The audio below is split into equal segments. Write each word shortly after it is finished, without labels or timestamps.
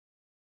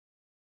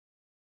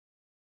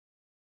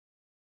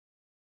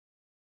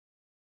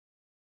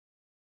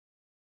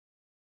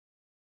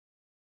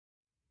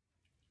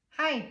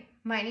Hi,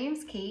 my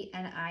name's Kate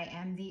and I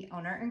am the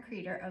owner and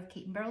creator of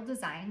Kate&Barrel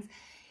Designs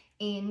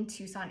in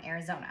Tucson,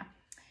 Arizona.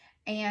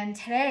 And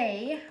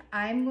today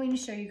I'm going to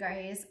show you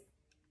guys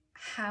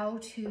how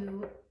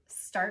to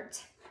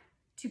start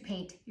to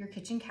paint your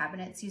kitchen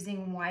cabinets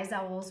using Wise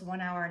Owl's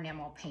 1 Hour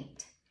Enamel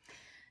Paint.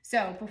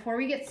 So before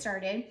we get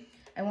started,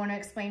 I want to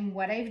explain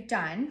what I've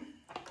done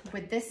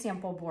with this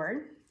sample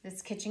board,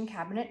 this kitchen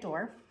cabinet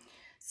door,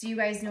 so you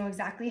guys know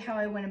exactly how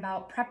I went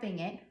about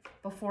prepping it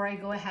before I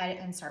go ahead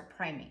and start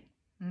priming.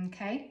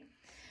 Okay,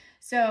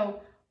 so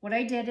what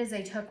I did is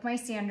I took my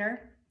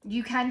sander.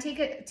 You can take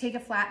a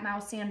flat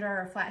mouse sander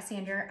or a flat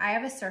sander. I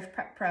have a Surf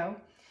Prep Pro,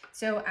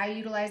 so I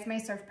utilized my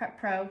Surf Prep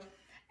Pro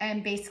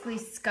and basically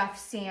scuff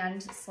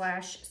sand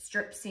 /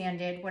 strip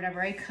sanded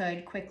whatever I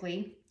could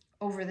quickly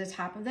over the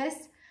top of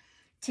this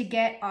to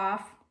get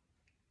off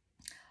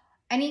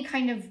any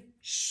kind of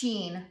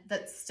sheen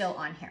that's still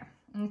on here.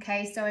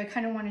 Okay, so I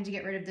kind of wanted to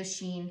get rid of the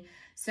sheen.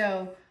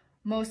 So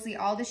mostly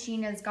all the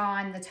sheen is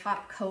gone. The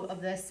top coat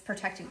of this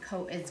protectant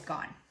coat is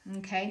gone,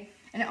 okay?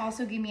 And it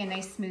also gave me a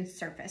nice smooth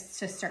surface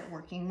to start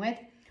working with,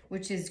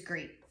 which is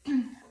great.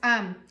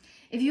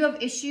 If you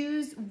have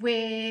issues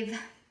with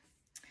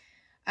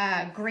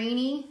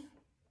grainy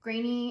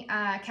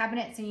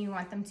cabinets and you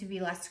want them to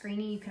be less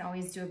grainy, you can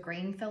always do a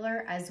grain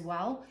filler as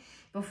well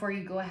before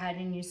you go ahead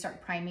and you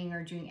start priming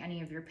or doing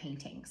any of your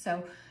painting.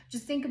 So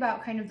just think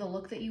about kind of the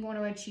look that you want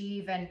to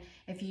achieve, and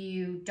if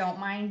you don't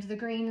mind the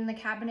grain in the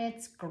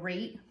cabinets,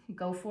 great,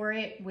 go for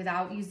it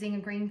without using a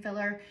grain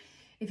filler.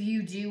 If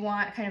you do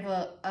want kind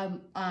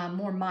of a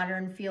more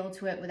modern feel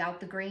to it without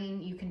the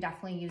grain, you can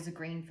definitely use a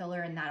grain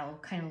filler and that'll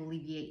kind of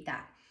alleviate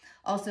that.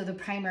 Also, the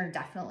primer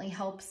definitely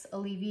helps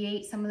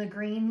alleviate some of the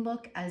grain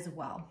look as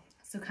well.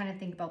 So kind of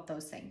think about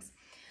those things.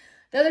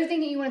 The other thing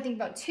that you want to think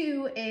about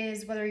too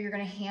is whether you're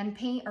going to hand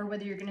paint or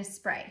whether you're going to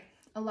spray.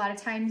 A lot of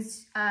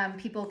times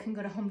people can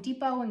go to Home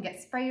Depot and get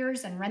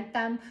sprayers and rent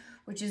them,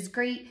 which is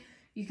great.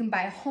 You can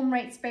buy a home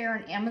right sprayer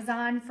on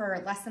Amazon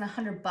for less than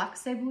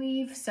 $100, I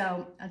believe.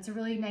 So that's a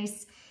really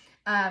nice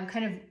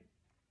kind of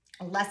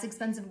a less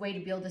expensive way to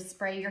be able to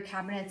spray your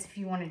cabinets if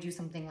you want to do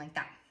something like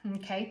that.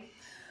 Okay,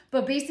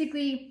 but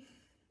basically,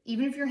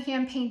 even if you're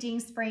hand painting,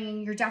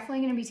 spraying, you're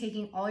definitely going to be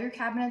taking all your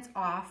cabinets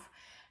off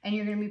and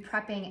you're going to be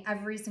prepping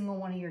every single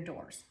one of your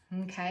doors.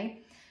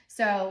 Okay,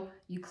 so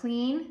you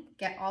clean,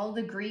 get all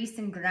the grease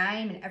and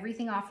grime and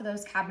everything off of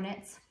those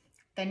cabinets.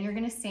 Then you're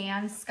going to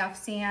sand, scuff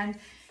sand,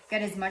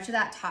 get as much of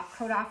that top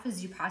coat off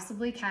as you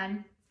possibly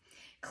can.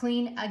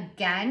 Clean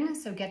again,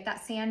 so get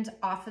that sand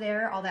off of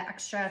there, all that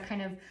extra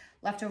kind of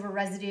leftover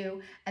residue,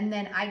 and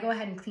then I go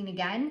ahead and clean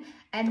again.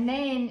 And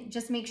then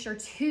just make sure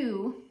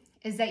too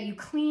is that you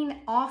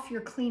clean off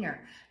your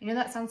cleaner. I know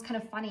that sounds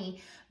kind of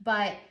funny,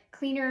 but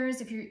cleaners,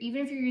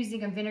 even if you're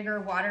using a vinegar,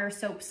 water,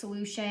 soap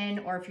solution,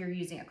 or if you're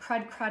using a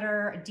crud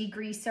crutter, a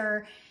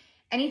degreaser,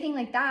 anything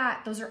like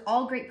that, those are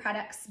all great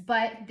products,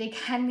 but they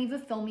can leave a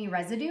filmy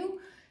residue.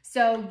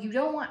 So you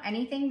don't want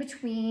anything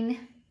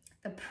between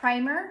the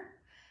primer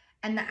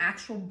and the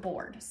actual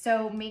board.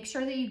 So make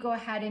sure that you go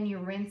ahead and you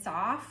rinse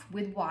off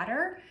with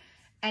water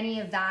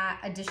any of that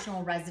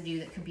additional residue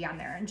that could be on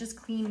there, and just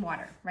clean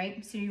water,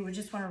 right? So you would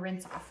just want to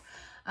rinse off.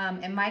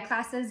 In my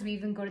classes, we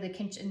even go to the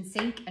kitchen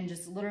sink and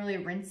just literally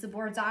rinse the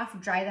boards off,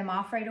 dry them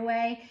off right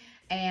away,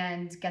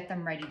 and get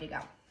them ready to go.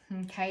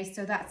 Okay,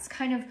 so that's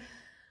kind of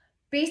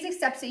basic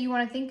steps that you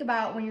want to think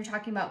about when you're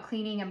talking about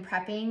cleaning and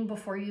prepping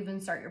before you even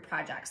start your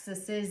projects.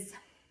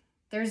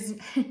 There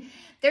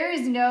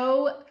is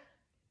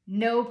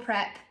no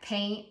prep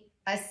paint,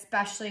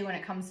 especially when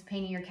it comes to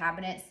painting your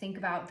cabinets. Think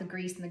about the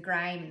grease and the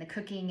grime and the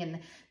cooking and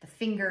the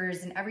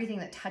fingers and everything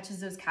that touches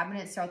those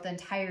cabinets throughout the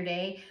entire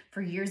day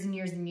for years and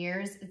years and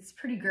years. It's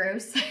pretty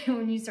gross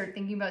when you start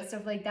thinking about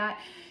stuff like that.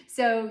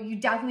 So you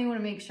definitely want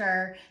to make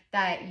sure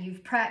that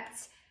you've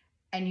prepped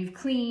and you've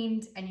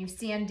cleaned and you've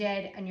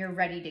sanded and you're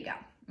ready to go.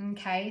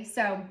 Okay,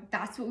 so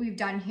that's what we've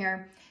done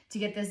here to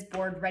get this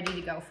board ready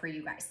to go for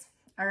you guys.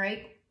 All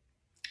right,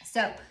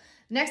 so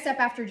next step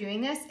after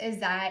doing this is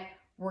that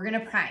we're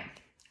gonna prime.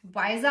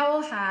 Wise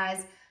Owl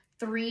has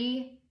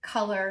 3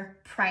 color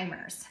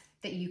primers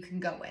that you can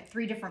go with,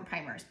 3 different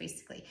primers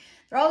basically.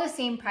 They're all the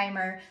same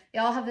primer, they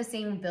all have the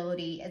same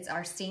ability. It's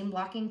our stain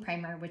blocking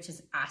primer, which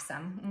is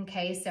awesome.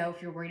 Okay, so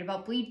if you're worried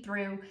about bleed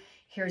through,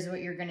 here's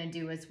what you're gonna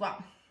do as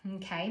well.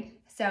 Okay,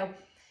 so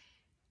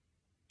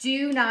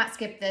do not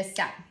skip this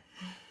step.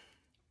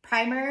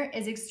 Primer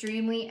is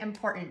extremely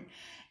important,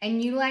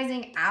 and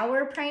utilizing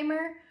our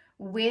primer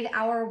with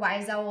our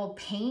Wise Owl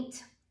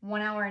paint, 1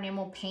 Hour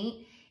Enamel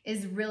Paint,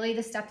 is really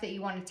the step that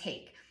you want to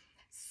take.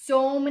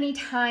 So many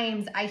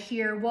times I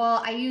hear,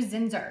 well, I use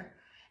Zinsser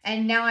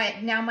and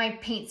now my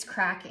paint's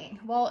cracking.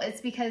 Well,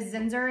 it's because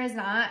Zinsser is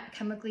not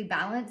chemically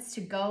balanced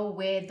to go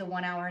with the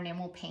 1 Hour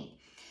Enamel Paint.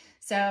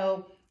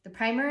 So the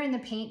primer and the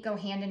paint go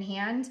hand in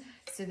hand.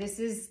 So this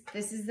is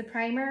the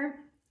primer,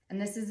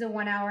 and this is the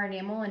 1 Hour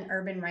Enamel and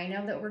Urban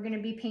Rhino that we're going to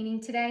be painting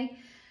today.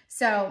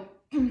 So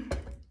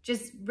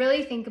just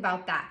really think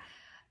about that.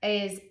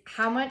 is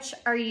how much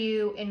are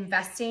you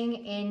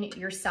investing in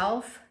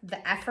yourself,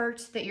 the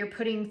effort that you're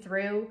putting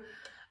through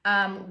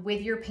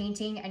with your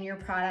painting and your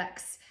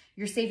products.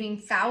 You're saving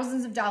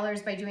thousands of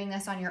dollars by doing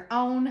this on your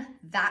own,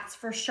 that's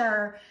for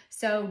sure.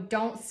 So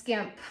don't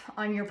skimp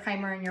on your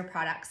primer and your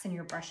products and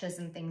your brushes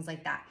and things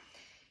like that.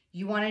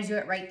 You want to do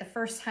it right the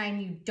first time.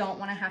 You don't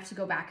want to have to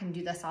go back and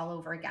do this all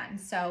over again.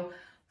 So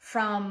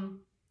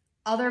from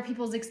other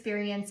people's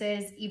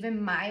experiences,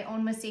 even my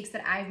own mistakes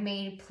that I've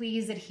made,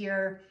 please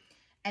adhere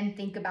and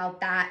think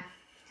about that.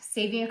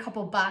 Saving a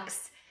couple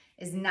bucks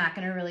is not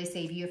going to really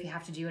save you if you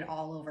have to do it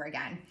all over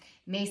again.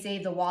 It may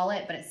save the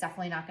wallet, but it's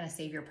definitely not going to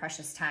save your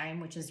precious time,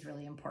 which is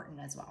really important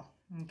as well.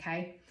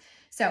 Okay.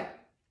 So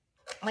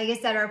like I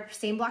said, our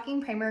stain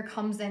blocking primer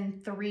comes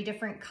in 3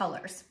 different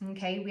colors.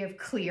 Okay. We have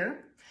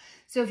clear.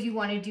 So if you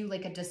want to do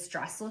like a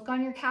distress look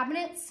on your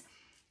cabinets,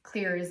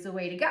 clear is the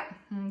way to go.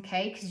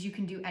 Okay. Because you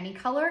can do any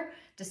color,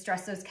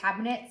 distress those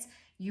cabinets.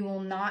 You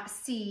will not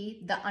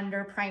see the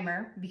under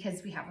primer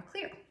because we have a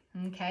clear.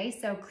 Okay.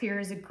 So clear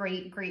is a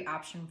great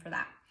option for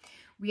that.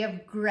 We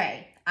have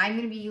gray. I'm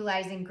going to be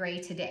utilizing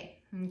gray today.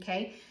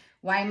 Okay.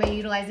 Why am I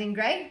utilizing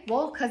gray?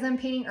 Well, because I'm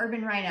painting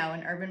Urban Rhino,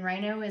 and Urban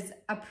Rhino is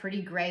a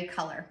pretty gray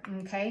color.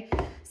 Okay.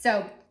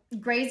 So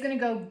gray is going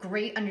to go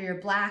great under your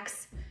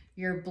blacks,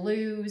 your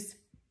blues,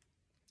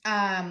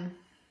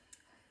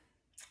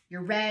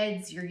 your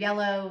reds, your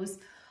yellows,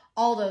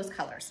 all those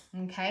colors.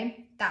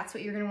 Okay. That's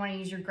what you're going to want to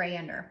use your gray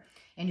under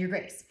and your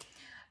grays.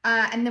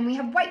 And then we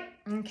have white.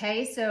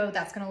 Okay. So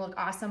that's going to look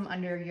awesome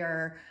under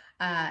your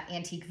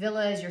antique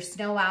villas, your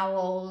snow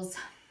owls,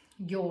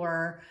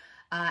 your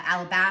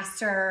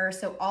alabaster.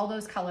 So all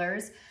those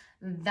colors,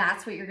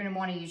 that's what you're going to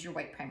want to use your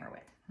white primer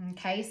with.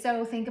 Okay.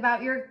 So think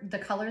about the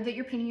color that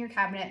you're painting your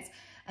cabinets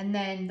and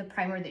then the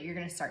primer that you're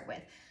going to start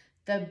with.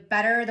 The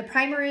better the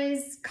primer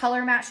is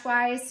color match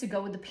wise to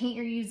go with the paint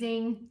you're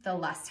using, the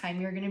less time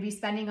you're going to be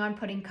spending on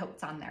putting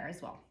coats on there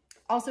as well.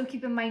 Also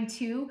keep in mind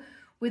too,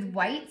 with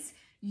whites,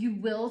 you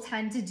will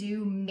tend to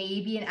do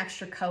maybe an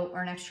extra coat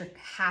or an extra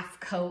half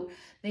coat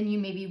than you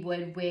maybe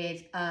would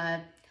with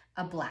a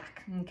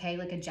black, okay,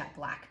 like a jet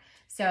black.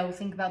 So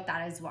think about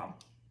that as well.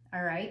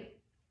 All right.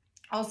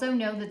 Also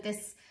know that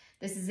this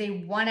is a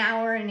 1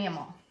 hour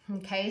enamel,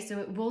 okay? So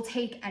it will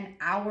take an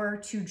hour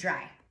to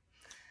dry.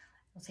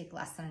 It'll take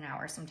less than an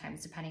hour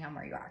sometimes depending on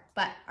where you are,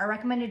 but our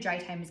recommended dry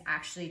time is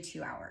actually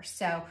 2 hours.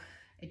 So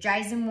it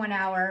dries in 1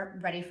 hour,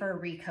 ready for a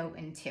recoat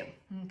in 2.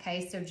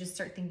 Okay, so just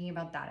start thinking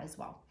about that as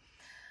well.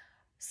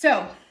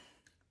 So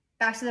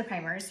back to the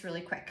primers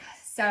really quick.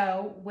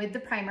 So with the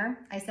primer,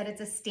 I said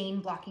it's a stain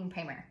blocking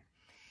primer.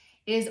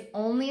 It is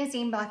only a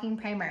stain blocking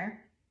primer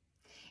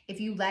if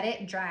you let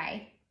it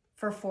dry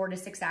for 4 to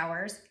 6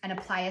 hours and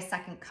apply a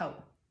second coat.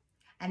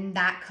 And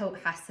that coat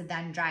has to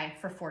then dry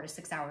for 4 to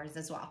 6 hours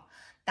as well.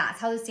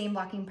 That's how the stain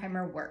blocking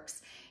primer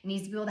works. It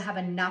needs to be able to have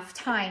enough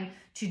time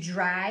to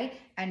dry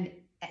and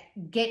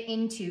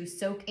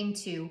soak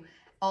into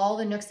all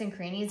the nooks and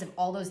crannies of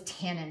all those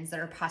tannins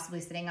that are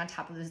possibly sitting on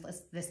top of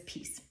this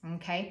piece,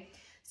 okay?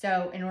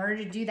 So in order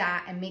to do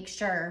that and make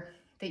sure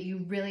that you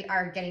really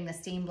are getting the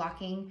stain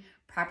blocking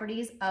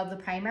properties of the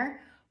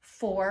primer,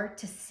 4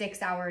 to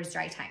 6 hours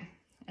dry time.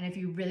 And if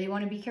you really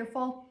want to be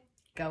careful,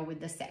 go with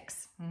the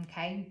 6,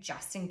 okay?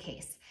 Just in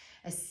case,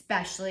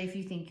 especially if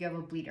you think you have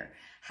a bleeder.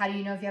 How do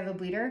you know if you have a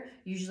bleeder?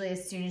 Usually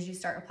as soon as you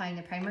start applying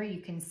the primer,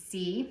 you can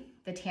see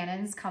the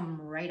tannins come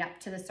right up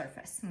to the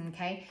surface,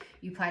 okay?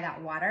 You apply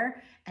that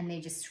water and they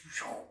just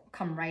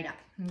come right up,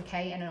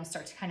 okay? And it'll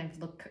start to kind of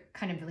look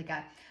kind of like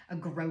a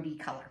grody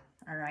color,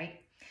 all right?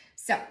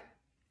 So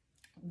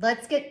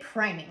let's get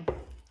priming.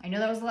 I know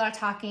that was a lot of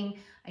talking.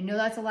 I know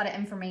that's a lot of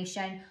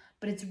information,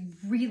 but it's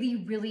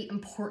really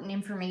important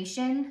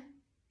information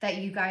that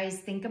you guys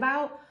think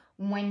about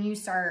when you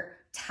start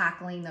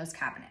tackling those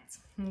cabinets.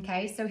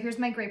 Okay, so here's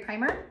my gray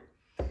primer.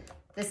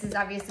 This has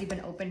obviously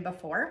been opened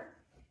before.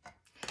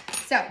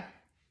 So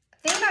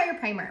think about your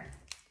primer.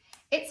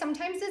 It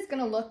sometimes is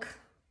gonna look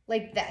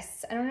like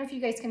this. I don't know if you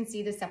guys can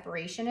see the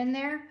separation in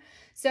there.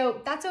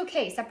 So that's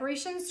okay,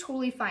 separation's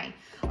totally fine.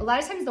 A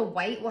lot of times the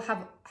white will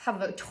have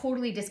a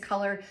totally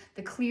discolored,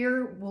 the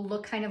clear will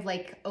look kind of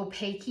like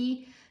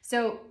opaque.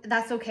 So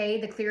that's okay,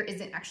 the clear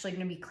isn't actually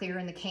gonna be clear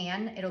in the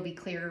can, it'll be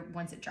clear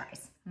once it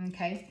dries,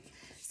 okay?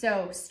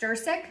 So stir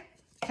stick,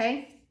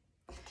 okay?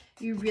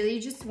 You really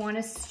just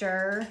wanna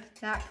stir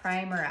that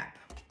primer up,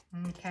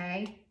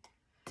 okay?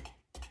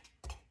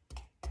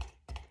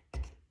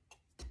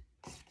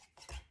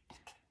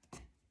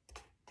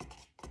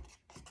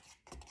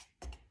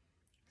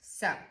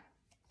 So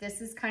this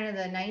is kind of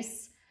the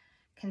nice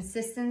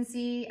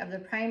consistency of the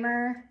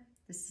primer.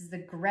 This is the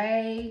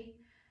gray.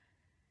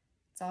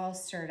 It's all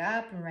stirred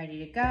up and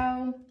ready to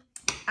go.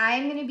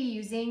 I'm gonna be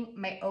using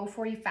my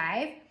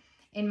 045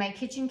 in my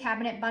kitchen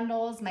cabinet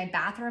bundles, my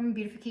bathroom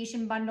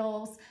beautification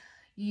bundles.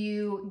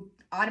 You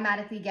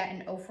automatically get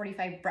an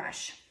 045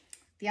 brush.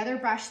 The other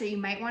brush that you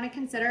might wanna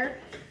consider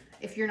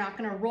if you're not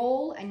gonna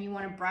roll and you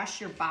wanna brush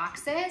your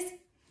boxes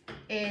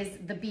is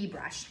the B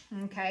brush,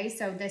 okay?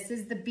 So this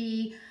is the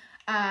B,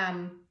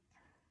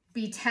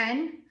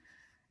 B10.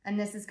 And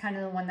this is kind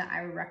of the one that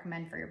I would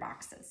recommend for your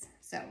boxes.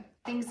 So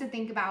things to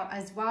think about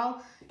as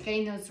well,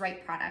 getting those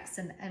right products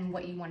and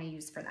what you want to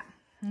use for them,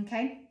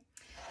 okay?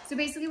 So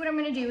basically what I'm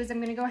going to do is I'm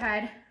going to go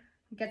ahead,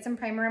 get some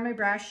primer on my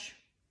brush,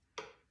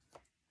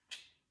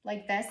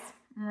 like this,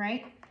 all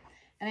right?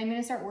 And I'm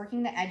going to start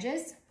working the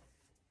edges.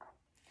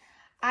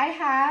 I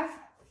have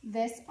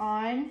this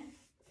on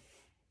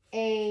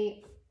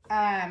a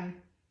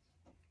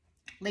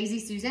Lazy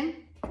Susan,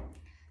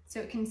 so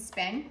it can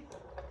spin,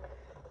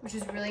 which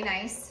is really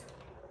nice.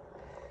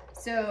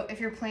 So if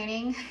you're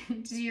planning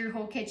to do your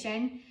whole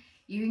kitchen,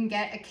 you can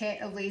get a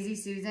kit of Lazy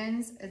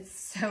Susans. It's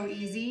so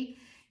easy.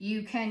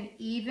 You can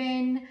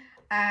even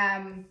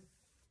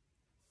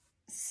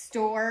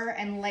store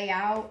and lay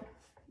out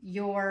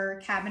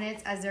your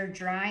cabinets as they're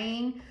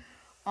drying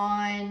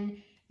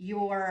on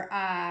your,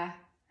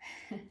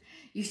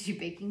 you should do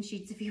baking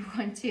sheets if you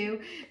want to.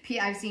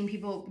 I've seen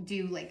people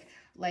do like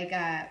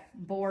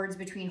boards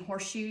between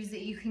horseshoes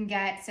that you can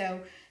get. So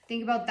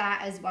think about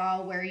that as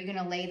well. Where you're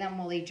gonna lay them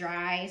while they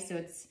dry,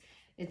 so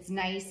it's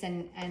nice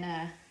and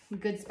a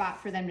good spot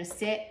for them to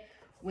sit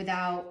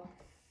without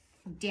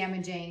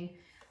damaging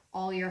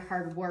all your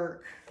hard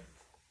work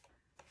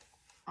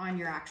on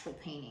your actual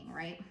painting,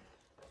 right?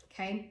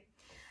 Okay,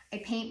 I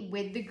paint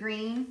with the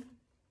green.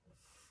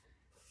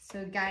 So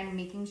again,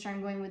 making sure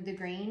I'm going with the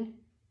green.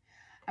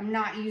 I'm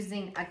not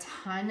using a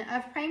ton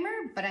of primer,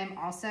 but I'm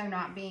also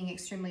not being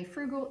extremely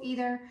frugal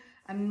either.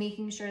 I'm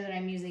making sure that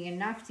I'm using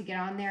enough to get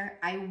on there.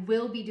 I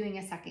will be doing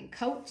a second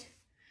coat,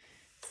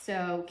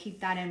 so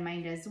keep that in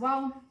mind as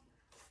well.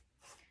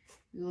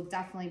 We will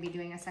definitely be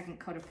doing a second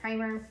coat of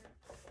primer.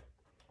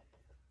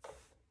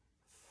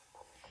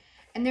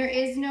 And there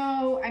is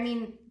no, I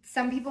mean,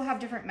 some people have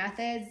different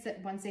methods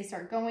that once they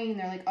start going,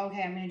 they're like,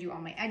 okay, I'm gonna do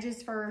all my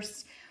edges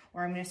first,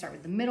 or I'm gonna start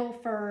with the middle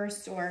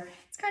first, or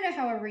it's kind of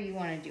however you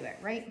wanna do it,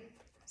 right?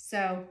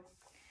 So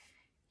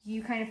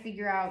you kind of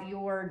figure out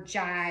your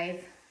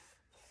jive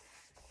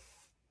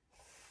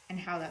and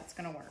how that's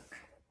gonna work.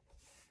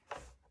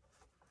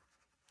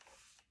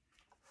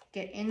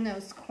 Get in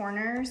those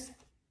corners.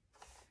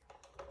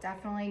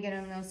 Definitely get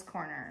in those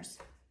corners,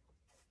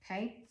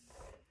 okay?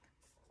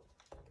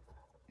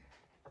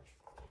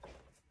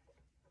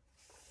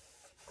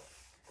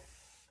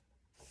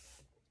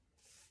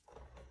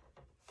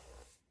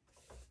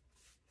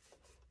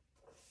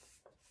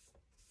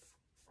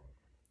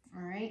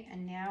 All right,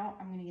 and now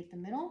I'm gonna get the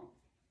middle.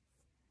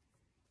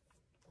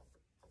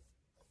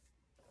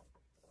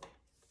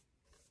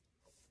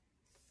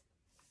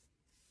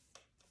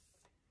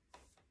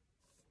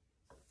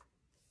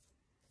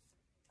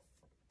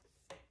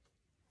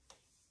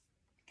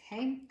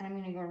 Okay, and I'm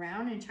gonna go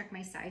around and check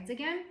my sides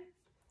again.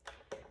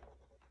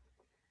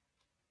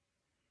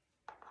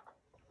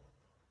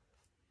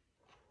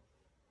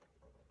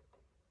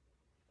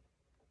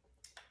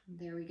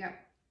 There we go.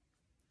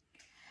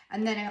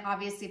 And then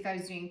obviously if I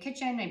was doing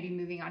kitchen, I'd be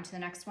moving on to the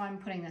next one,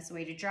 putting this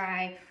away to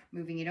dry,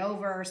 moving it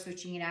over,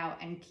 switching it out,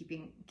 and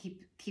keeping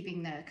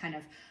the kind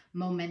of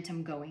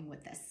momentum going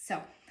with this.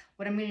 So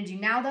what I'm gonna do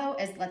now though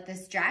is let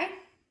this dry,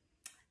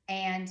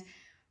 and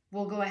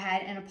we'll go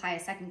ahead and apply a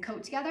second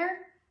coat together.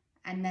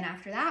 And then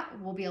after that,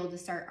 we'll be able to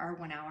start our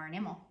 1 hour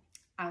enamel.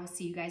 I will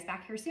see you guys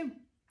back here soon.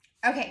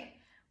 Okay,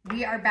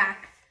 we are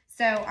back.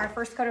 So our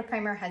first coat of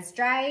primer has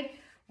dried.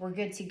 We're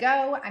good to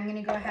go. I'm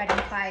gonna go ahead and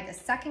apply the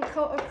second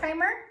coat of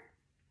primer.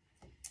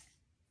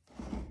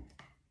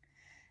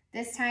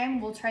 This time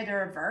we'll try the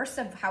reverse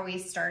of how we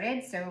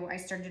started. So I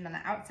started on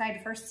the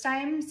outside first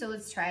time. So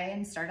let's try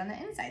and start on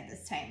the inside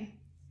this time.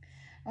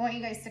 I want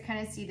you guys to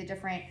kind of see the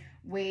different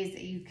ways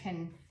that you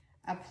can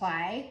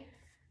apply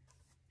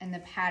and the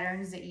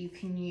patterns that you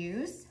can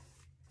use.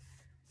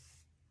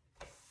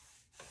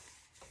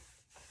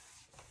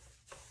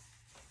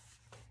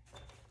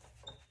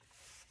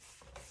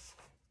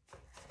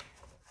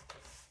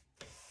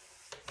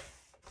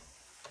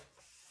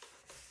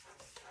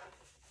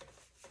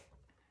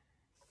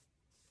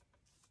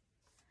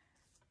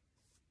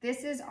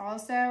 This is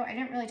also, I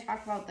didn't really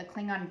talk about the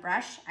Klingon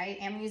brush. I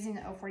am using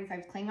the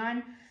 045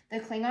 Klingon. The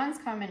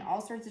Klingons come in all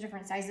sorts of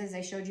different sizes.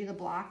 I showed you the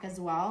block as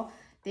well.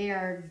 They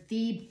are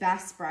the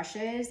best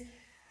brushes.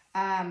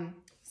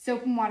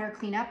 Soap and water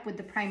cleanup with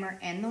the primer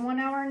and the 1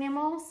 hour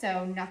enamel.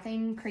 So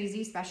nothing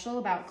crazy special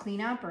about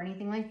cleanup or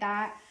anything like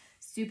that.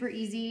 Super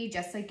easy,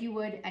 just like you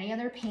would any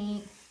other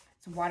paint.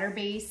 It's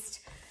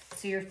water-based,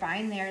 so you're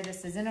fine there.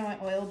 This isn't an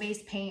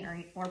oil-based paint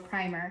or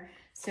primer,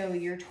 so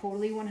you're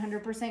totally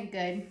 100%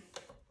 good.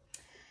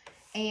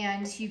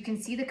 And you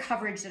can see the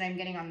coverage that I'm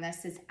getting on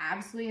this is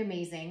absolutely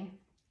amazing.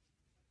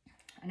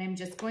 And I'm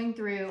just going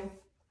through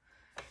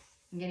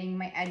and getting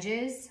my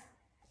edges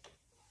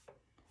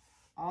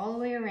all the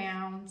way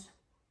around.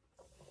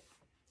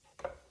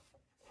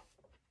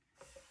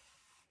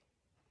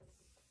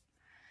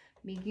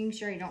 Making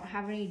sure I don't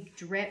have any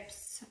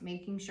drips,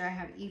 making sure I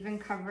have even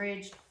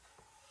coverage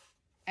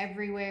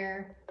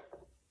everywhere,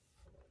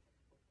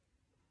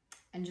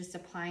 and just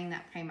applying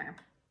that primer.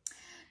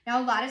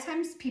 Now, a lot of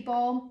times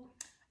people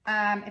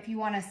if you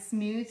want a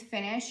smooth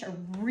finish, a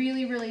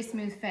really, really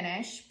smooth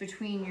finish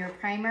between your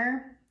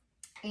primer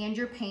and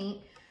your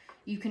paint,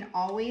 you can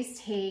always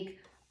take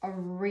a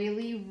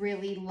really,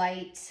 really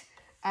light,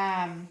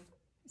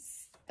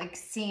 like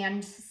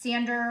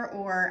sander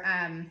or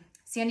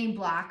sanding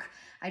block.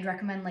 I'd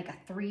recommend like a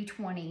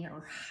 320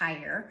 or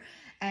higher.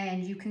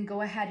 And you can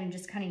go ahead and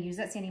just kind of use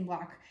that sanding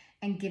block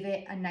and give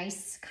it a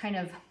nice kind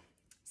of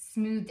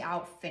smoothed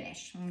out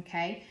finish,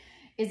 okay?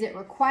 Is it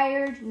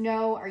required?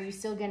 No. Are you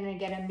still gonna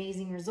get an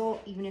amazing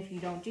result even if you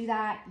don't do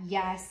that?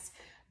 Yes,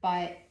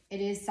 but it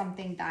is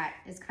something that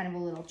is kind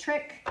of a little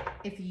trick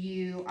if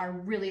you are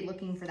really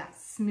looking for that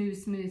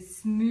smooth,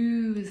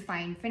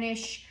 fine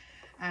finish.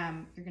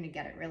 You're gonna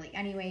get it really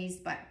anyways,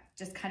 but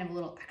just kind of a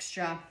little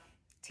extra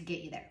to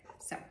get you there.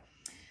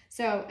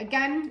 So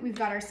again, we've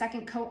got our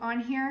second coat on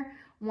here.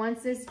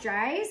 Once this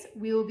dries,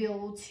 we will be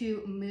able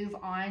to move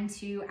on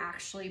to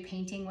actually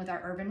painting with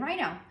our Urban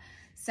Rhino.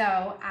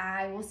 So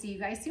I will see you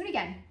guys soon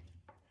again.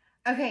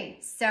 Okay,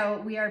 so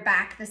we are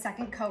back. The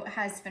second coat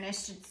has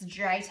finished. It's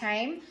dry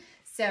time.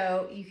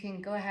 So you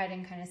can go ahead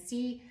and kind of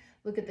see,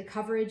 look at the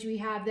coverage we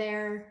have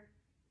there.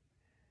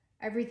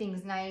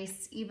 Everything's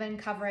nice, even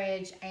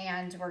coverage,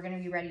 and we're gonna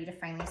be ready to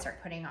finally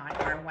start putting on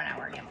our 1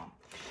 hour enamel.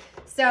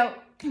 So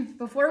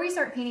before we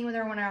start painting with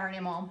our 1 hour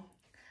enamel,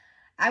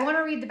 I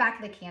wanna read the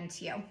back of the can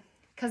to you,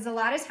 because a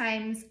lot of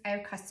times I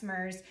have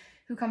customers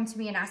who come to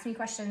me and ask me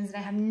questions, and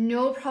I have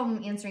no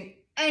problem answering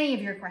any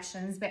of your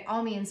questions. By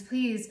all means,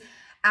 please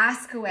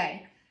ask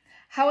away.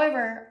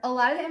 However, a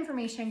lot of the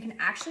information can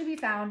actually be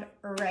found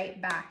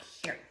right back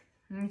here,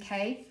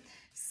 okay?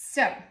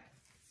 So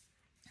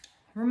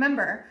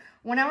remember,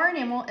 1 hour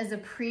enamel is a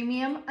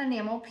premium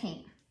enamel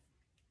paint.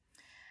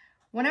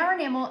 1 hour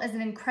enamel is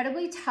an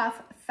incredibly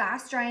tough,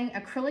 fast-drying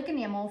acrylic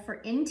enamel for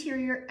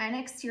interior and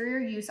exterior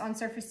use on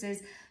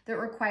surfaces that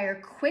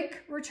require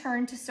quick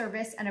return to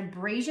service and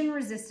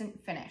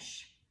abrasion-resistant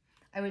finish.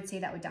 I would say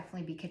that would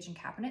definitely be kitchen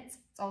cabinets.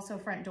 It's also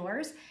front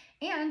doors.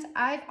 And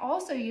I've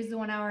also used the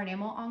 1 hour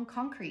enamel on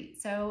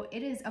concrete. So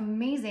it is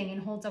amazing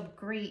and holds up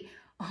great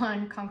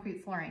on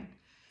concrete flooring.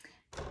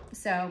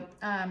 So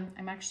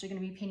I'm actually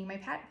gonna be painting my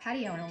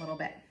patio in a little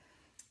bit.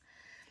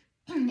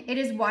 It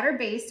is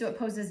water-based, so it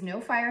poses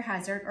no fire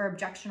hazard or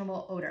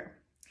objectionable odor.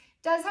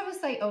 It does have a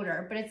slight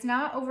odor, but it's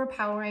not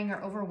overpowering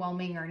or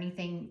overwhelming or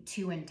anything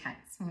too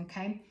intense,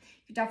 okay?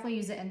 You can definitely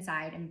use it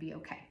inside and be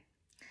okay.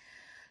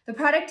 The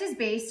product is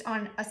based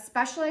on a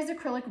specialized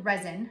acrylic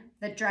resin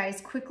that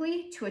dries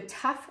quickly to a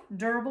tough,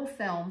 durable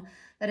film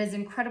that has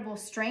incredible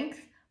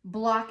strength,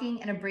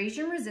 blocking, and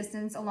abrasion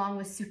resistance, along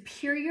with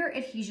superior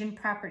adhesion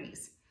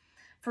properties.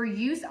 For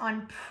use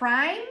on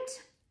primed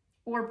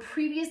or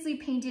previously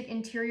painted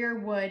interior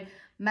wood,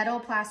 metal,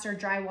 plaster,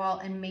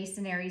 drywall, and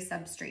masonry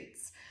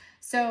substrates.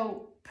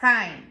 So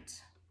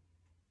primed,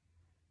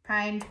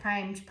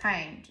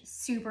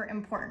 super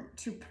important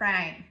to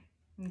prime,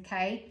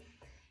 okay?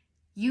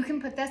 You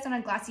can put this on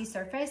a glossy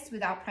surface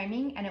without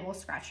priming and it will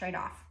scratch right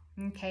off,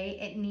 okay?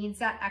 It needs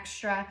that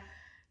extra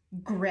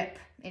grip.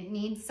 It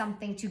needs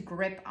something to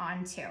grip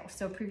onto.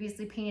 So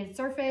previously painted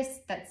surface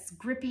that's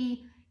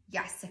grippy,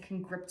 yes, it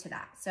can grip to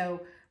that.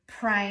 So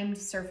primed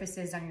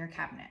surfaces on your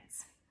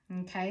cabinets,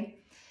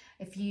 okay?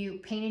 If you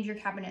painted your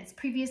cabinets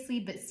previously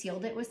but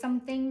sealed it with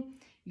something,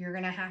 you're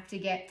gonna have to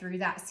get through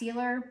that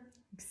sealer,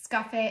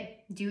 scuff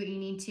it, do what you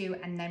need to,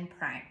 and then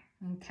prime,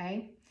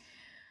 okay?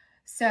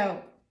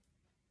 So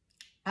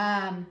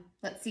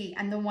let's see,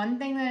 and the one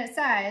thing that it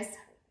says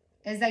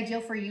is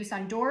ideal for use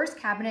on doors,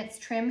 cabinets,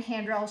 trim,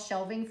 handrails,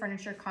 shelving,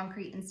 furniture,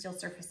 concrete, and steel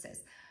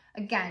surfaces.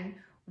 Again,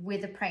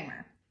 with a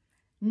primer.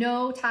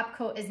 No top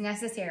coat is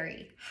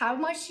necessary. How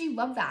much do you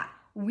love that?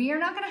 We are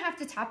not gonna have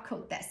to top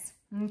coat this,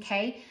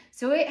 okay?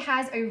 So it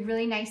has a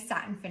really nice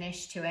satin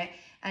finish to it,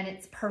 and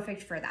it's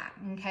perfect for that,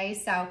 okay?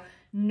 So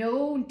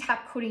no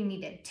top coating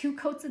needed. 2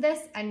 coats of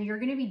this, and you're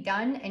gonna be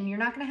done, and you're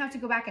not gonna have to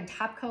go back and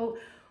top coat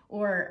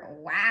or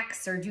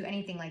wax or do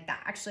anything like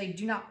that. Actually, I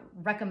do not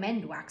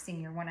recommend waxing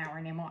your 1 hour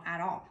enamel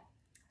at all.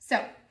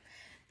 So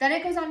then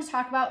it goes on to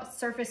talk about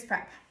surface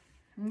prep,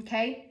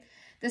 okay?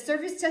 The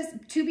surface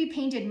to be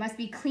painted must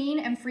be clean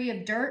and free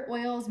of dirt,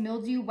 oils,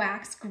 mildew,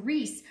 wax,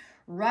 grease,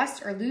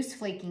 rust, or loose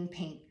flaking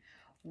paint.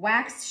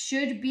 Wax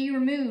should be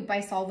removed by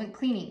solvent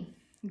cleaning.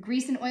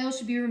 Grease and oil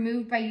should be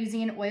removed by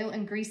using an oil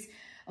and grease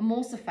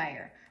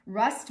emulsifier.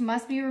 Rust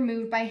must be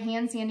removed by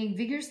hand sanding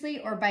vigorously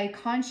or by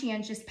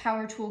conscientious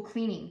power tool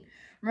cleaning.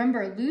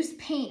 Remember, loose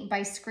paint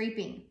by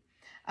scraping.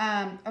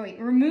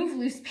 Remove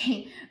loose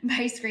paint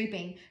by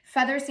scraping.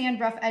 Feather sand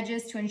rough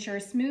edges to ensure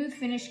a smooth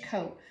finish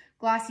coat.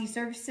 Glossy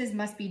surfaces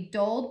must be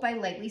dulled by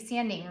lightly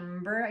sanding.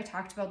 Remember, I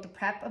talked about the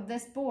prep of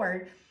this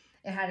board.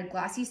 It had a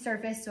glossy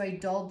surface, so I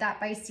dulled that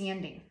by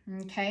sanding,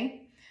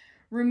 okay?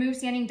 Remove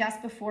sanding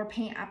dust before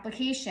paint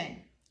application.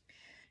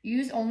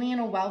 Use only in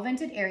a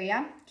well-vented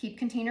area. Keep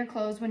container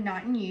closed when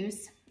not in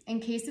use. In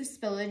case of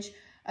spillage,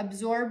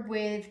 absorb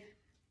with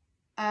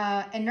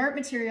inert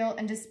material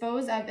and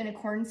dispose of in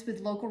accordance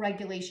with local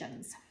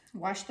regulations.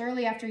 Wash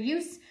thoroughly after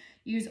use.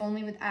 Use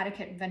only with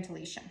adequate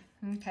ventilation,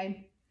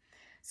 okay?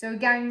 So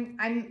again,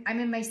 I'm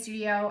in my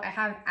studio. I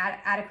have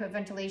adequate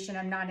ventilation.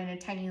 I'm not in a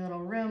tiny little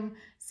room,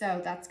 so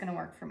that's gonna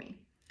work for me.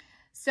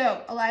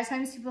 So a lot of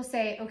times people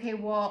say, okay,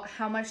 well,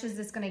 how much is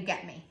this gonna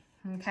get me?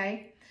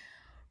 Okay,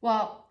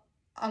 well,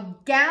 a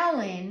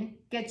gallon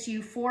gets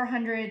you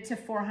 400 to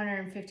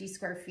 450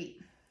 square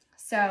feet.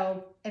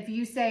 So if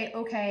you say,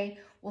 okay,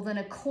 well then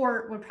a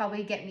quart would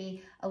probably get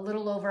me a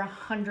little over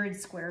 100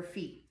 square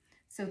feet.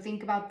 So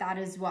think about that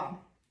as well.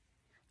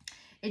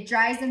 It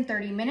dries in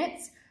 30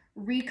 minutes,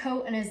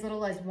 recoat in as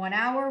little as 1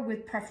 hour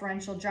with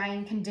preferential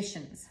drying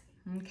conditions,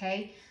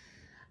 okay?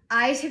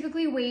 I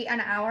typically wait an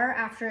hour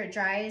after it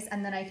dries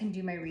and then I can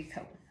do my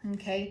recoat,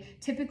 okay?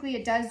 Typically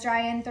it does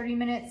dry in 30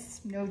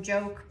 minutes, no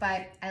joke,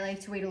 but I like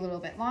to wait a little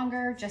bit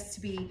longer just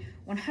to be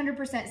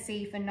 100%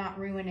 safe and not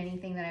ruin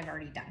anything that I've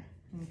already done,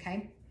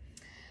 okay?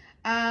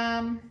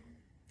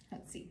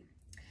 Let's see.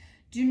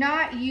 Do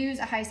not use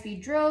a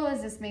high-speed drill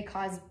as this may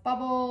cause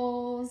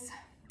bubbles.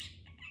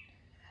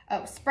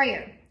 Oh,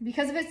 sprayer.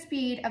 Because of its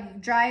speed of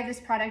drive,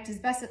 this product is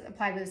best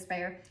applied with a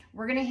sprayer.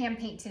 We're gonna hand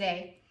paint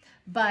today,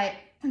 but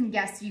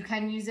yes, you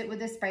can use it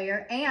with a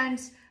sprayer.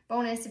 And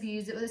bonus, if you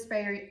use it with a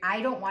sprayer,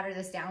 I don't water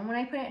this down when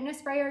I put it in a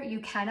sprayer. You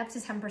can up to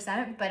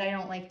 10%, but I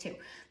don't like to.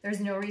 There's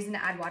no reason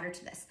to add water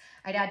to this.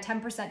 I'd add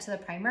 10% to the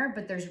primer,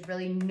 but there's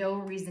really no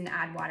reason to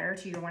add water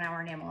to your 1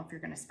 hour enamel if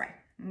you're gonna spray,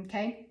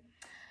 okay?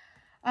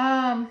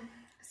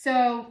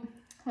 So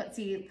let's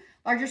see.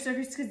 Larger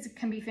surfaces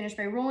can be finished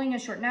by rolling a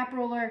short nap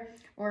roller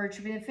or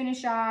trimming the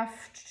finish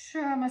off.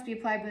 Must be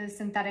applied with a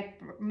synthetic,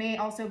 may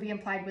also be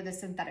applied with a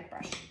synthetic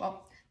brush.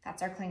 Well,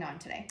 that's our Klingon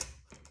today.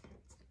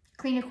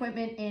 Clean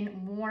equipment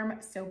in warm,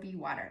 soapy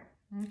water,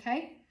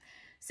 okay?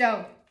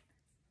 So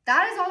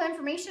that is all the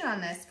information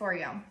on this for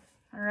you,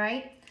 all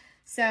right?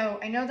 So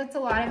I know that's a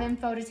lot of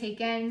info to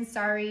take in.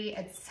 Sorry,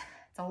 it's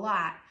a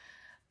lot.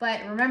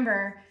 But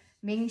remember,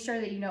 making sure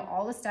that you know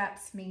all the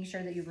steps, making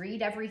sure that you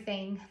read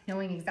everything,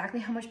 knowing exactly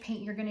how much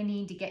paint you're gonna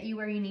need to get you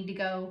where you need to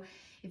go.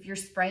 If you're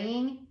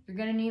spraying, you're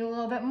gonna need a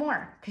little bit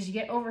more because you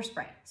get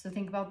overspray. So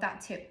think about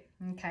that too,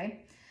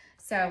 okay?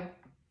 So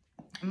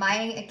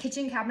my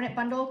kitchen cabinet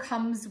bundle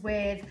comes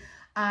with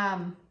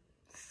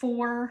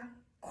 4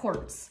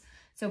 quarts.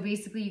 So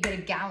basically you get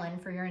a gallon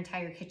for your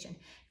entire kitchen.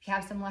 If you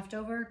have some left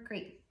over,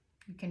 great.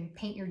 You can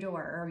paint your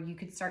door or you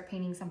could start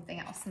painting something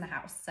else in the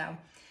house. So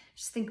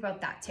just think about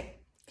that too,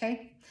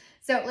 okay?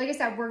 So like I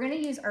said, we're gonna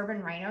use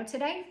Urban Rhino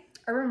today.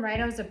 Urban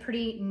Rhino is a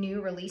pretty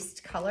new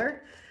released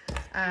color.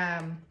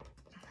 I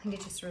think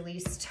it just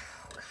released,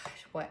 oh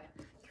gosh, what,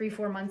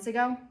 3-4 months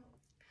ago?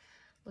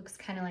 Looks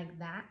kind of like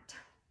that,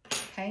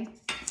 okay?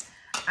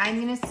 I'm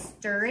gonna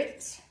stir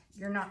it.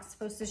 You're not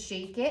supposed to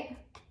shake it.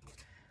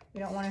 We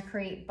don't wanna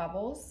create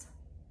bubbles.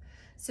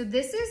 So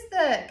this is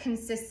the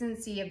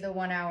consistency of the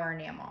 1 hour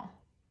enamel.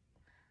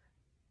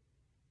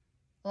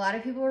 A lot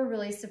of people were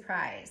really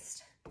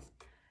surprised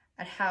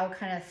at how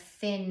kind of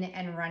thin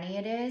and runny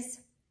it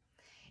is.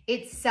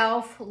 It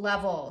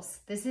self-levels.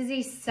 This is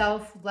a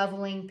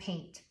self-leveling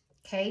paint,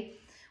 okay?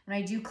 When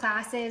I do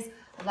classes,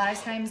 a lot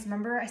of times,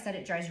 remember I said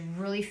it dries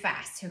really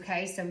fast,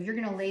 okay? So you're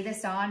gonna lay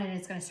this on and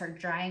it's gonna start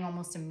drying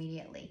almost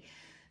immediately.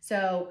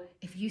 So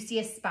if you see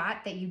a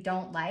spot that you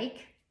don't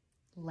like,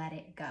 let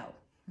it go,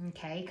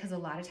 okay? Because a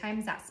lot of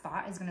times that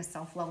spot is gonna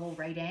self-level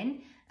right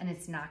in and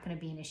it's not gonna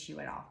be an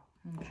issue at all,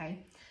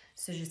 okay?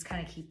 So just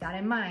kind of keep that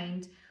in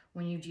mind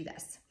when you do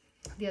this.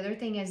 The other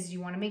thing is you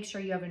want to make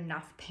sure you have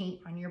enough paint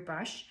on your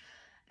brush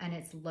and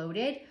it's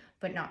loaded,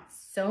 but not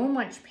so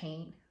much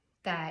paint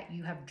that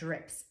you have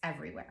drips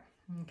everywhere,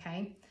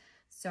 okay?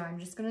 So I'm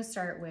just going to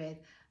start with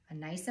a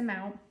nice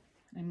amount.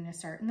 I'm going to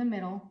start in the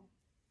middle.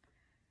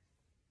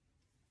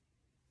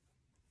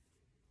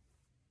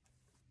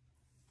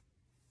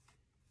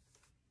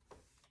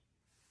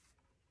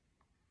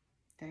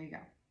 There you go,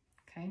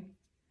 okay?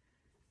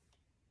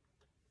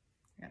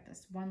 I got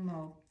this one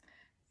little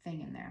thing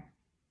in there.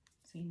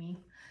 See me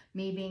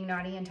being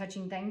naughty and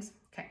touching things?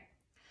 Okay,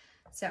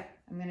 so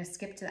I'm gonna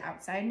skip to the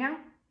outside now.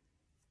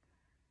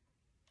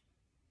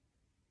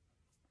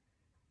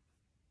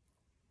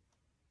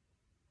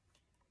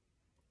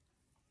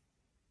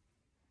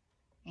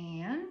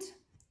 And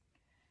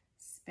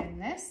spin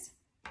this.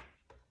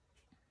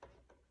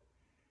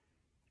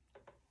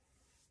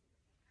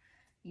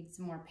 Need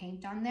some more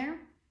paint on there.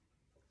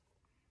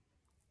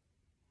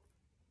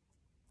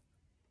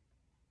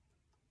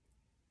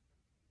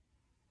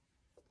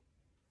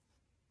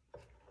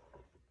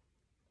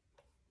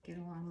 Get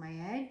along my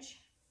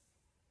edge.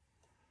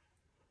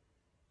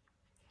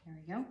 There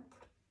we go.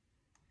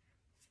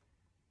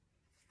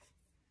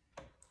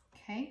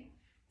 Okay.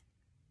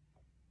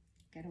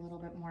 Get a little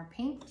bit more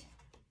paint.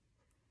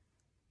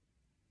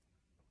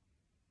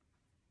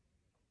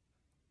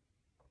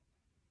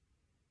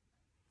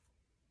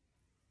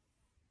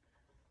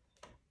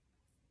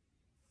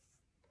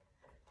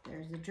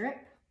 There's the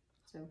drip.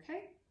 It's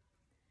okay.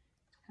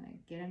 Kind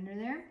of get under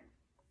there.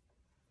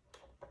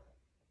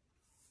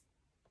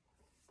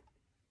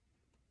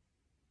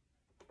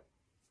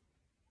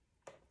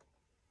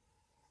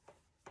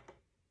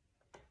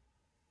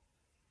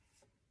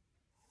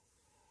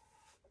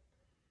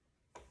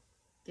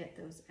 get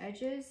those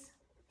edges.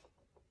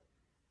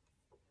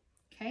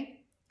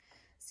 Okay,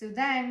 so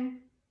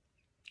then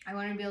I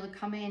want to be able to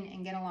come in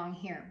and get along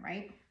here,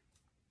 right?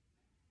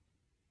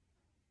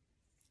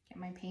 Get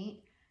my paint,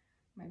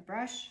 my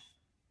brush,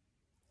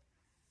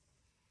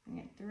 bring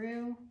it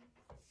through.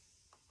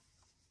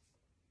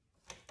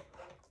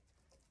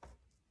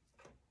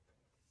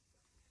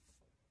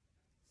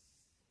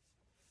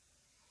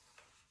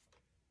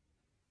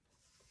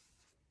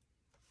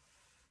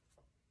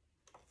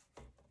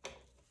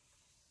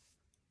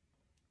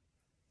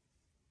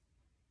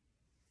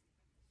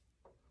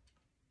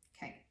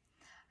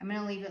 I'm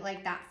gonna leave it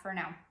like that for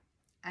now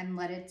and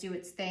let it do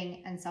its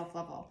thing and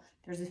self-level.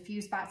 There's a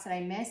few spots that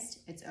I missed,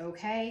 it's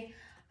okay.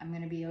 I'm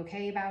gonna be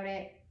okay about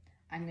it.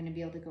 I'm gonna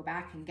be able to go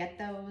back and get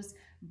those,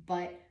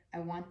 but I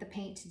want the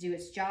paint to do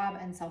its job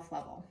and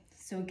self-level.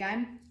 So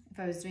again, if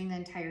I was doing the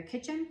entire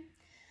kitchen,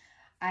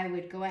 I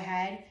would go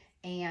ahead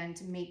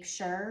and make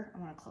sure, I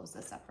wanna close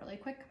this up really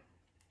quick.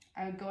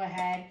 I would go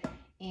ahead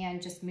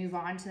and just move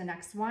on to the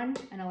next one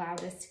and allow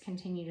this to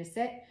continue to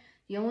sit.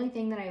 The only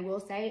thing that I will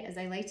say is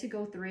I like to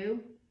go through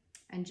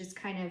and just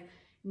kind of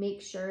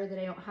make sure that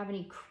I don't have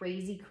any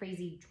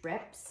crazy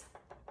drips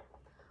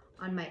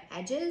on my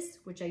edges,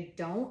 which I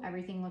don't.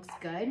 Everything looks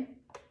good.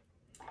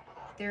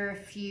 There are a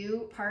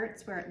few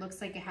parts where it looks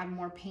like I have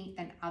more paint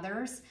than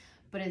others,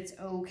 but it's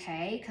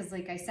okay, because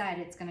like I said,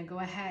 it's gonna go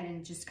ahead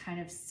and just kind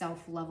of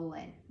self-level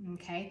in,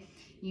 okay?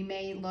 You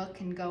may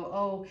look and go,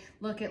 oh,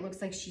 look, it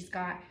looks like she's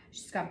got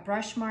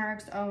brush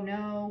marks. Oh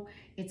no,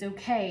 it's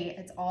okay.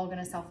 It's all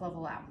gonna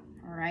self-level out,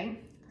 all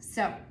right?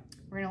 So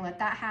we're gonna let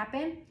that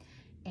happen.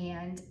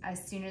 And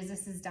as soon as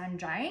this is done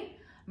drying,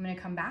 I'm gonna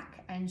come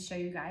back and show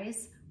you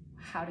guys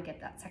how to get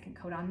that second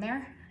coat on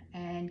there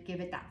and give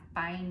it that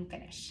fine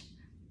finish.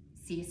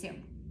 See you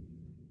soon.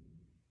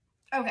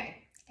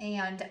 Okay,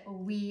 and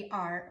we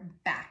are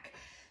back.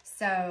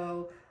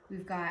 So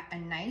we've got a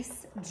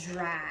nice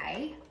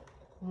dry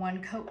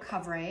one coat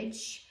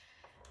coverage,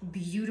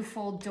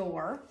 beautiful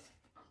door.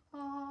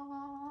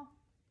 Aww.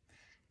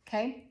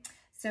 Okay.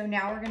 So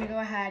now we're gonna go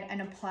ahead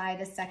and apply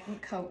the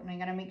second coat, and I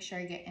gotta make sure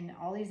I get in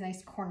all these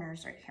nice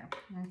corners right here,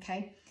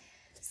 okay?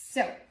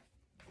 So,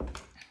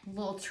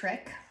 little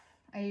trick,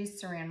 I use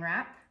saran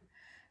wrap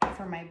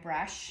for my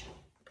brush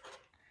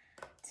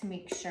to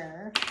make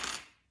sure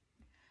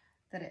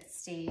that it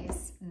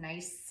stays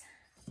nice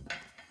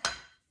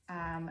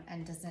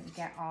and doesn't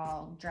get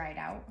all dried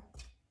out,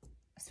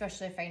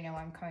 especially if I know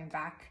I'm coming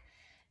back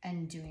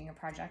and doing a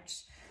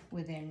project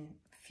within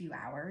a few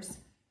hours,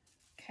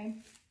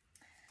 okay?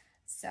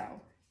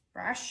 So,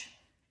 brush,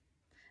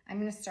 I'm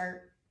gonna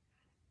start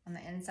on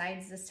the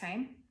insides this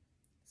time,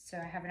 so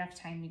I have enough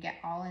time to get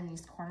all in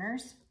these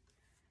corners.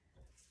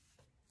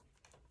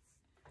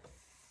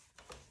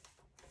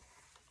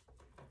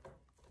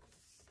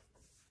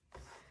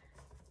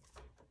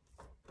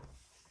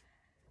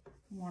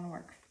 You wanna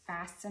work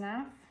fast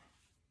enough.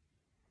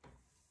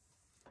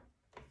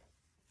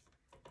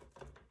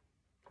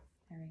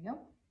 There we go,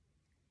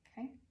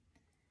 okay.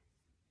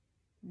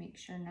 Make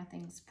sure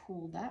nothing's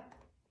pooled up.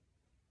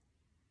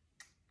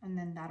 And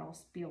then that'll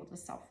be able to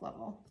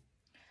self-level.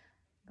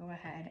 Go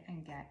ahead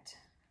and get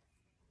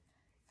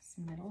this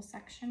middle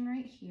section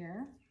right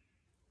here.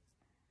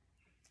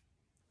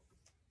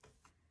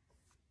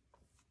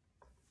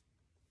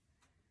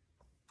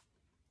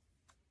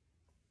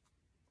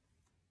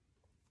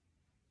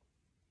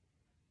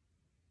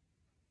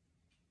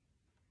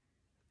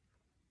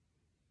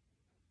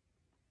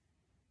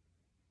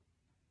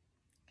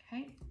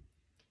 Okay,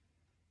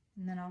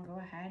 and then I'll go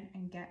ahead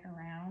and get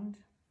around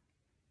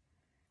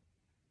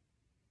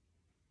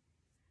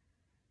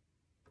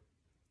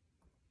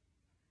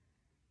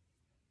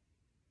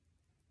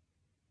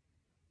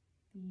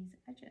these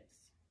edges.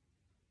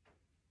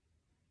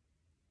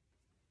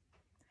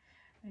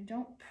 I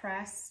don't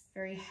press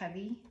very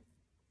heavy.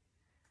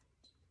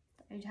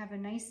 I have a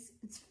nice,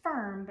 it's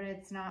firm, but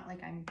it's not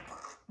like I'm,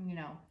 you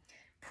know,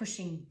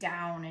 pushing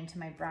down into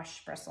my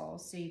brush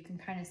bristles. So you can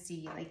kind of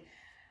see, like,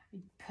 I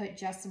put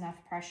just enough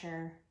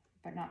pressure,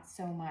 but not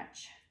so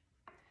much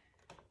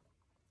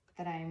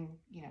that I'm,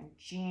 you know,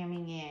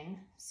 jamming in.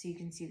 So you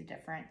can see the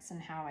difference in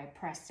how I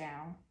press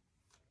down.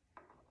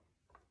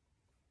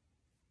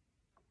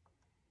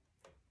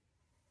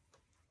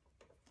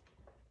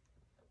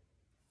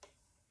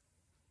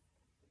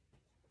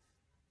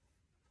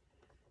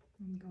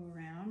 And go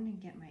around and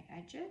get my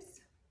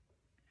edges.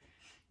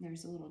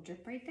 There's a little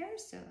drip right there,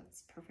 so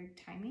that's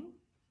perfect timing.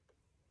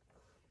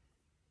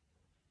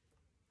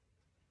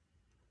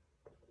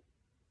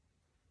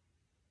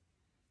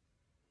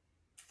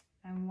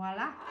 And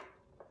voila.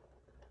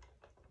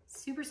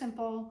 Super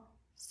simple,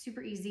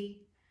 super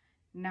easy.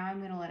 Now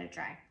I'm gonna let it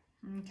dry.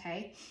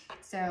 Okay,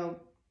 so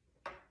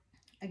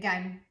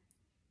again,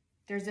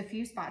 there's a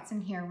few spots in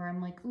here where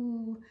I'm like,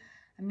 ooh,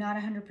 I'm not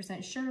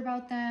 100% sure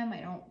about them.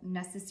 I don't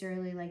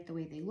necessarily like the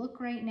way they look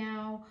right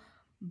now,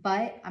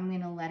 but I'm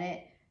gonna let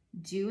it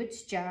do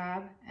its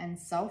job and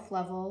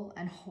self-level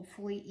and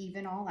hopefully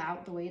even all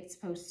out the way it's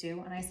supposed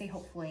to. And I say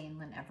hopefully,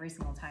 and then every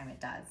single time it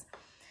does.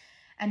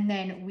 and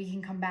then we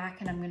can come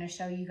back and I'm gonna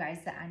show you guys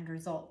the end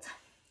result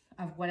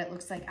of what it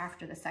looks like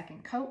after the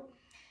second coat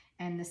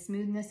and the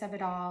smoothness of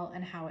it all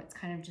and how it's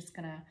kind of just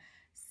gonna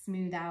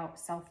smooth out,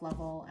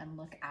 self-level, and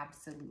look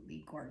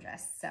absolutely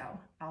gorgeous. So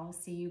I'll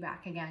see you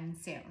back again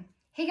soon.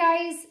 Hey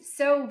guys,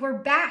 so we're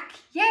back,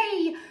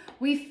 yay!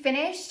 We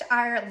finished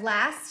our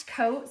last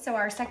coat, so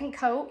our second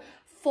coat,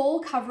 full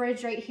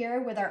coverage right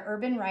here with our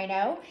Urban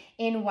Rhino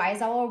in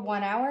Wise Owl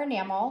 1 Hour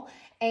Enamel,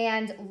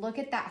 and look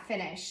at that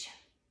finish.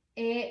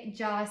 It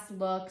just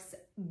looks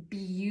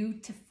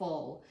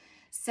beautiful.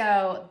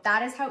 So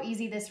that is how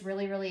easy this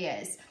really, really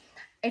is.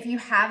 If you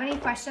have any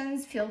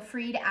questions, feel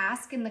free to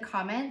ask in the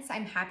comments.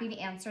 I'm happy to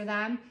answer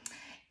them.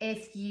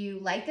 If you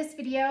like this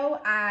video,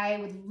 I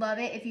would love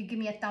it if you give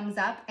me a thumbs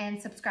up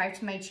and subscribe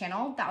to my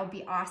channel. That would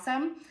be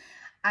awesome.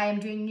 I am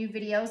doing new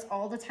videos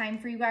all the time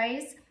for you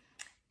guys.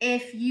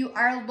 If you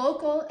are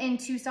local in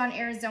Tucson,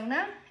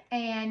 Arizona,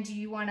 and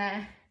you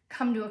wanna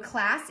come to a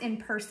class in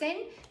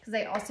person, because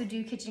I also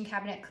do kitchen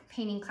cabinet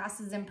painting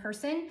classes in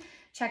person,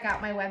 check out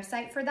my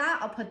website for that.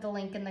 I'll put the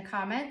link in the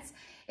comments.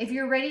 If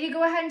you're ready to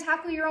go ahead and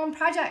tackle your own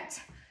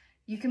project,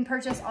 you can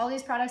purchase all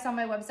these products on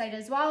my website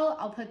as well.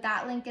 I'll put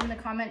that link in the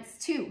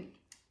comments too.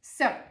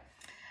 So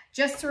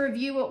just to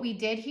review what we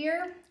did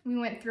here, we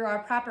went through our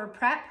proper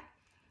prep.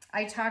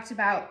 I talked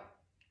about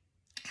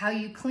how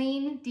you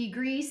clean,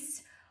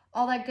 degrease,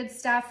 all that good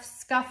stuff,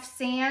 scuff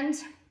sand,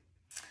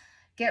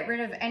 get rid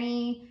of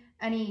any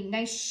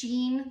nice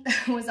sheen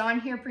that was on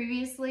here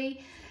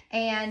previously.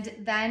 And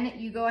then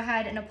you go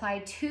ahead and apply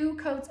 2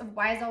 coats of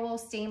Wise Owl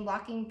Stain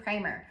Blocking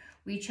Primer.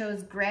 We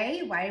chose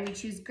gray. Why did we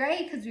choose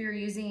gray? Because we were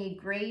using a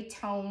gray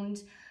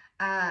toned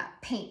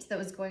paint that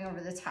was going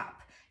over the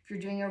top. If you're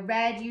doing a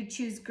red, you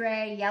choose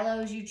gray.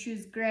 Yellows, you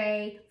choose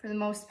gray for the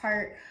most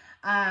part.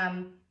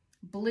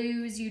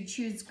 Blues, you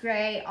choose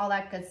gray, all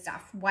that good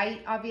stuff.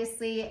 White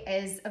obviously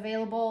is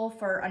available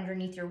for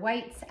underneath your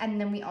whites. And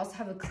then we also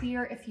have a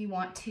clear if you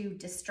want to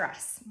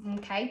distress,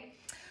 okay?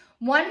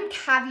 One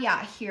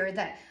caveat here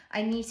that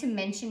I need to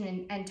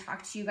mention and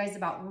talk to you guys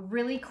about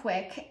really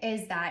quick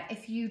is that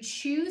if you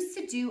choose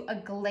to do a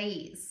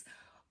glaze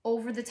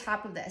over the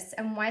top of this,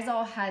 and Wise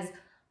Owl has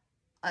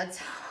a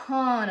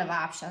ton of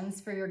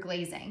options for your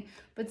glazing,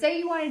 but say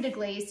you wanted to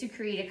glaze to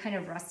create a kind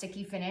of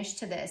rusticy finish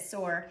to this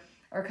or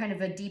kind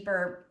of a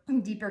deeper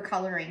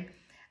coloring,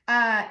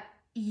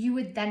 you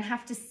would then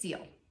have to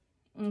seal,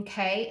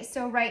 okay?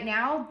 So right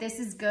now, this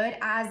is good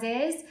as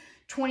is.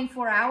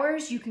 24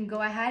 hours, you can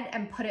go ahead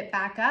and put it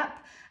back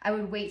up. I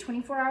would wait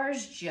 24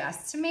 hours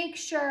just to make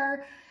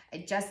sure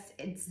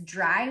it's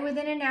dry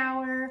within an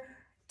hour.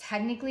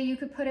 Technically, you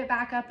could put it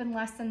back up in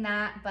less than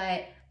that,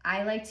 but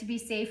I like to be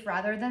safe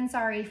rather than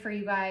sorry for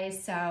you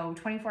guys, so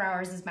 24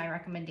 hours is my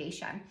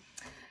recommendation.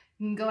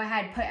 You can go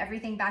ahead, put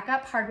everything back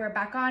up, hardware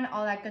back on,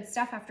 all that good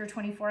stuff after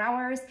 24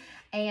 hours,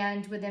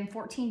 and within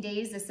 14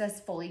 days, this is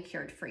fully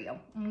cured for you,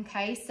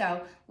 okay?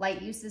 So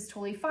light use is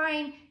totally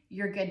fine,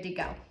 you're good to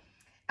go.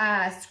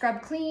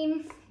 Scrub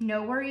clean,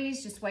 no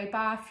worries, just wipe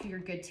off, you're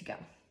good to go.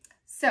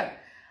 So,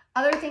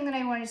 other thing that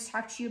I wanted to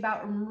talk to you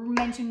about,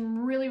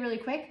 mention really, really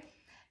quick,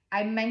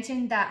 I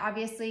mentioned that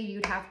obviously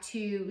you'd have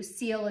to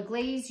seal a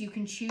glaze. You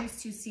can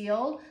choose to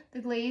seal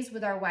the glaze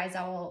with our Wise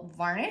Owl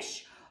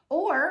varnish,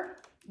 or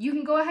you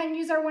can go ahead and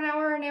use our 1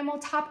 Hour Enamel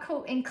top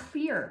coat in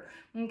clear,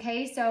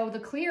 okay? So the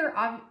clear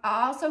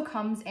also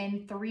comes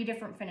in 3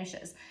 different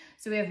finishes.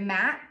 So we have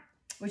matte,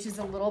 which is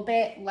a little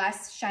bit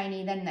less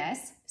shiny than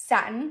this,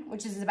 satin,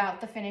 which is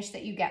about the finish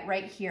that you get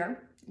right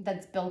here,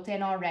 that's built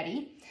in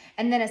already,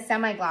 and then a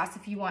semi-gloss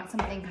if you want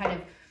something kind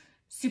of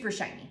super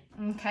shiny,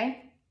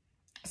 okay?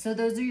 So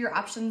those are your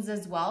options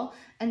as well,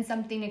 and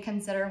something to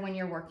consider when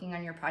you're working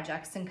on your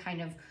projects and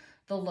kind of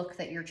the look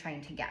that you're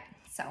trying to get.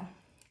 So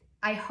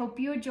I hope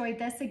you enjoyed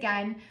this.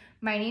 Again,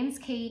 my name's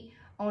Kate,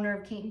 owner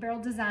of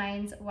Kate&Barrel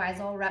Designs, Wise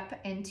Owl rep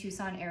in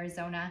Tucson,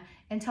 Arizona.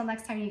 Until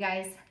next time, you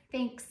guys,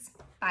 thanks,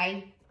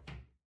 bye.